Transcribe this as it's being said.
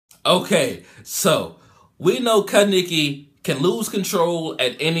Okay, so we know Kaneki can lose control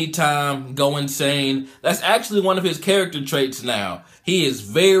at any time, go insane. That's actually one of his character traits now. He is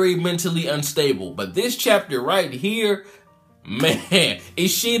very mentally unstable. But this chapter right here, man,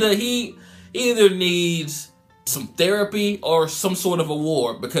 Ishida, he either needs some therapy or some sort of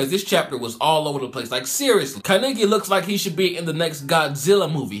award, because this chapter was all over the place. Like, seriously, Kaneki looks like he should be in the next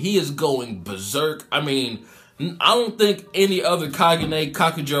Godzilla movie. He is going berserk. I mean, I don't think any other Kagane,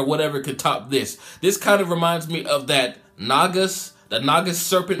 Kakuja, or whatever could top this. This kind of reminds me of that the Nagas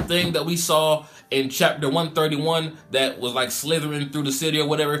serpent thing that we saw in chapter 131 that was like slithering through the city or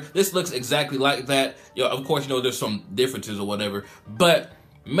whatever. This looks exactly like that. You know, of course, you know, there's some differences or whatever, but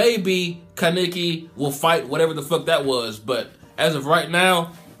maybe Kaneki will fight whatever the fuck that was. But as of right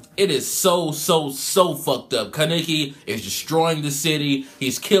now, it is so fucked up. Kaneki is destroying the city.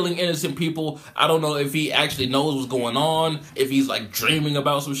 He's killing innocent people. I don't know if he actually knows what's going on, if he's like dreaming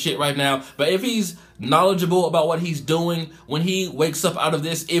about some shit right now. But if he's knowledgeable about what he's doing, when he wakes up out of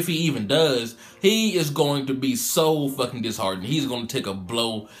this, if he even does, he is going to be so fucking disheartened. He's going to take a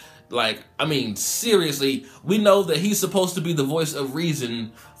blow. Like, I mean, seriously, we know that he's supposed to be the voice of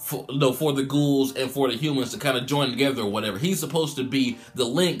reason for the ghouls and for the humans to kind of join together or whatever. He's supposed to be the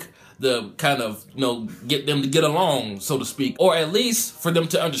link, the kind of, you know, get them to get along, so to speak, or at least for them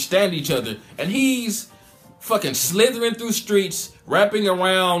to understand each other. And he's fucking slithering through streets, wrapping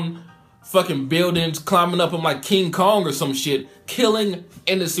around fucking buildings, climbing up them like King Kong or some shit, killing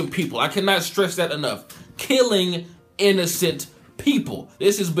innocent people. I cannot stress that enough. Killing innocent people.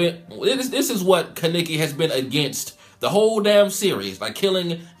 This is what Kaneki has been against the whole damn series, like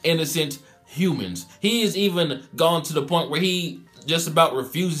killing innocent humans. He has even gone to the point where he just about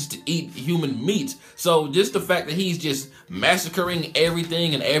refuses to eat human meat. So just the fact that he's just massacring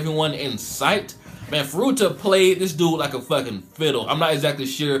everything and everyone in sight. Man, Furuta played this dude like a fucking fiddle. I'm not exactly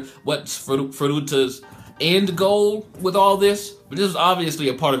sure what's Furuta's end goal with all this, but this is obviously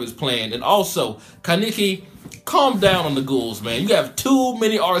a part of his plan. And also, Kaneki, calm down on the ghouls, man. You have too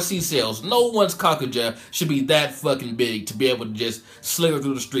many RC cells. No one's Kakuja should be that fucking big to be able to just slither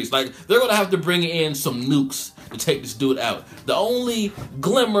through the streets. Like, they're gonna have to bring in some nukes to take this dude out. The only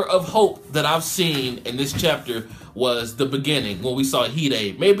glimmer of hope that I've seen in this chapter was the beginning, when we saw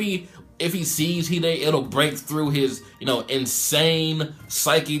Hide. Maybe if he sees Hide, it'll break through his, you know, insane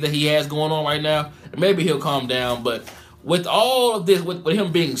psyche that he has going on right now. And maybe he'll calm down, but with all of this, with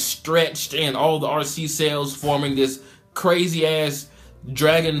him being stretched and all the RC cells forming this crazy ass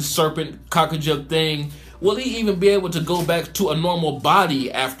dragon serpent Kakuja thing, will he even be able to go back to a normal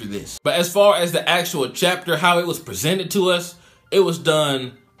body after this? But as far as the actual chapter, how it was presented to us, it was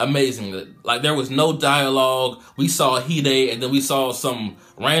done amazingly. Like, there was no dialogue. We saw Hide, and then we saw some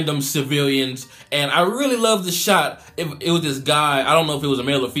random civilians, and I really love the shot. It was this guy, I don't know if it was a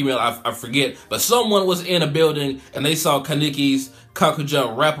male or female, I forget, but someone was in a building and they saw Kaneki's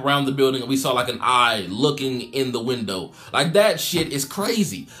Kakuja wrap around the building, and we saw like an eye looking in the window. Like, that shit is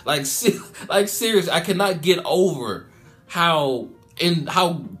crazy. Like seriously, I cannot get over how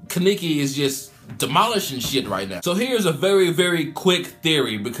Kaneki is just demolishing shit right now. So here's a very quick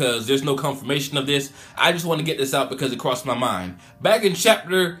theory, because there's no confirmation of this. I just want to get this out because it crossed my mind. Back in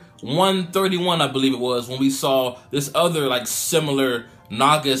chapter 131, I believe it was, when we saw this other like similar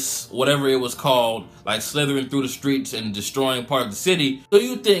Nagas, whatever it was called, like slithering through the streets and destroying part of the city. Do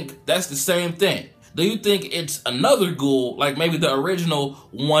you think that's the same thing? Do you think it's another ghoul, like maybe the original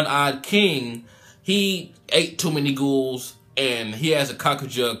one-eyed king? He ate too many ghouls and he has a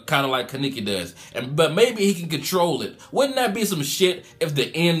Kakuja kind of like Kaneki does, but maybe he can control it. Wouldn't that be some shit if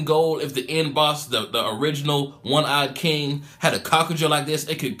the end goal, if the end boss, the original one-eyed king had a Kakuja like this,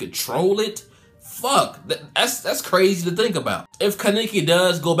 it could control it? Fuck, that's crazy to think about. If Kaneki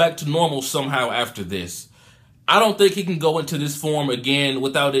does go back to normal somehow after this, I don't think he can go into this form again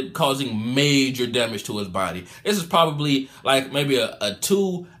without it causing major damage to his body. This is probably like maybe a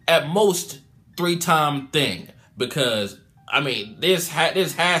 2, at most 3-time thing, because I mean, this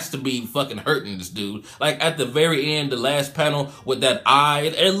has to be fucking hurting this dude. Like, at the very end, the last panel with that eye,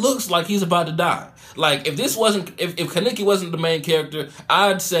 it looks like he's about to die. Like, if Kaneki wasn't the main character,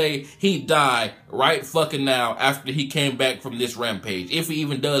 I'd say he'd die right fucking now after he came back from this rampage, if he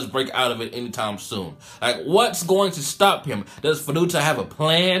even does break out of it anytime soon. Like, what's going to stop him? Does Furuta have a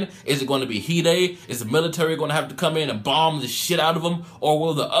plan? Is it going to be Hide? Is the military going to have to come in and bomb the shit out of him? Or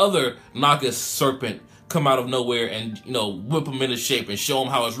will the other Naga serpent come out of nowhere and, you know, whip him into shape and show him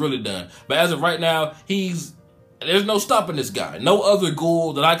how it's really done? But as of right now, there's no stopping this guy. No other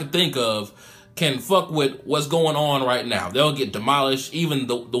ghoul that I can think of can fuck with what's going on right now. They'll get demolished. Even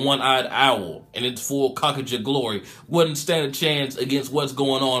the one-eyed owl in its full Kakuja glory wouldn't stand a chance against what's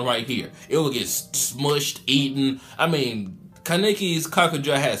going on right here. It will get smushed, eaten. I mean, Kaneki's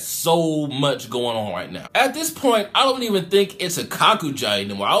Kakuja has so much going on right now. At this point, I don't even think it's a Kakuja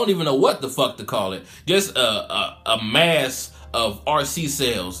anymore. I don't even know what the fuck to call it. Just a mass of RC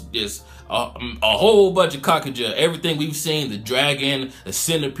cells. Just a whole bunch of Kakuja. Everything we've seen, the dragon, the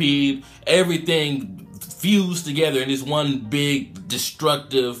centipede, everything fused together in this one big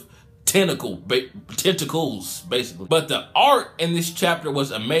destructive tentacles, basically. But the art in this chapter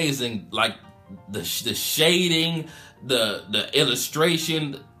was amazing. Like the shading, the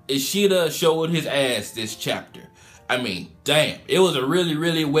illustration. Ishida showed his ass this chapter. I mean, damn. It was a really,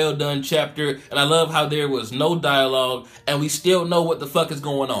 really well done chapter, and I love how there was no dialogue, and we still know what the fuck is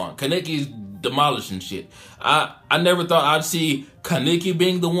going on. Kaneki's demolishing shit. I never thought I'd see Kaneki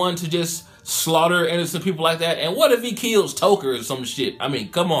being the one to just slaughter innocent people like that. And what if he kills Toker or some shit? I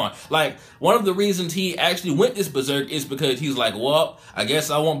mean, come on. Like, one of the reasons he actually went this berserk is because he's like, well, I guess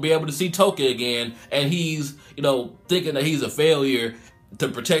I won't be able to see Toker again. And he's, you know, thinking that he's a failure to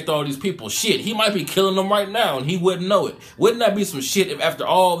protect all these people. Shit, he might be killing them right now and he wouldn't know it. Wouldn't that be some shit if after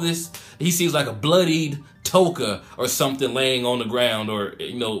all this, he sees like a bloodied Toker or something laying on the ground, or,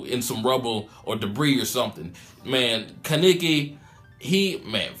 you know, in some rubble or debris or something? Man, Kaneki,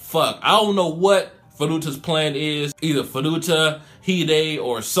 fuck. I don't know what Furuta's plan is. Either Furuta, Hide,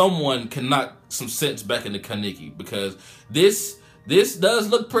 or someone can knock some sense back into Kaneki, because this does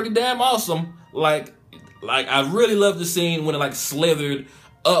look pretty damn awesome. Like I really love the scene when it like slithered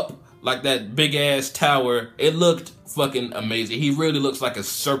up like that big ass tower. It looked fucking amazing. He really looks like a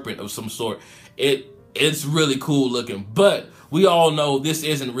serpent of some sort. It's really cool looking, but we all know this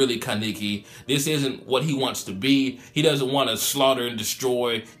isn't really Kaneki. This isn't what he wants to be. He doesn't want to slaughter and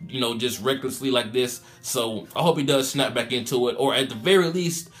destroy, you know, just recklessly like this. So I hope he does snap back into it, or at the very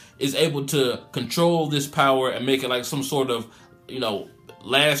least is able to control this power and make it like some sort of, you know,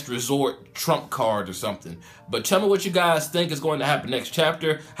 last resort trump card or something. But tell me what you guys think is going to happen next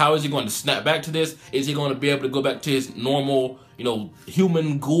chapter. How is he going to snap back to this? Is he going to be able to go back to his normal, you know,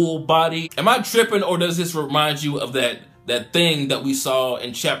 human ghoul body? Am I tripping, or does this remind you of that thing that we saw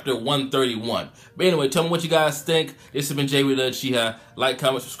in chapter 131? But anyway, tell me what you guys think. This has been jbDAuchiha. Like,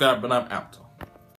 comment, subscribe, and I'm out.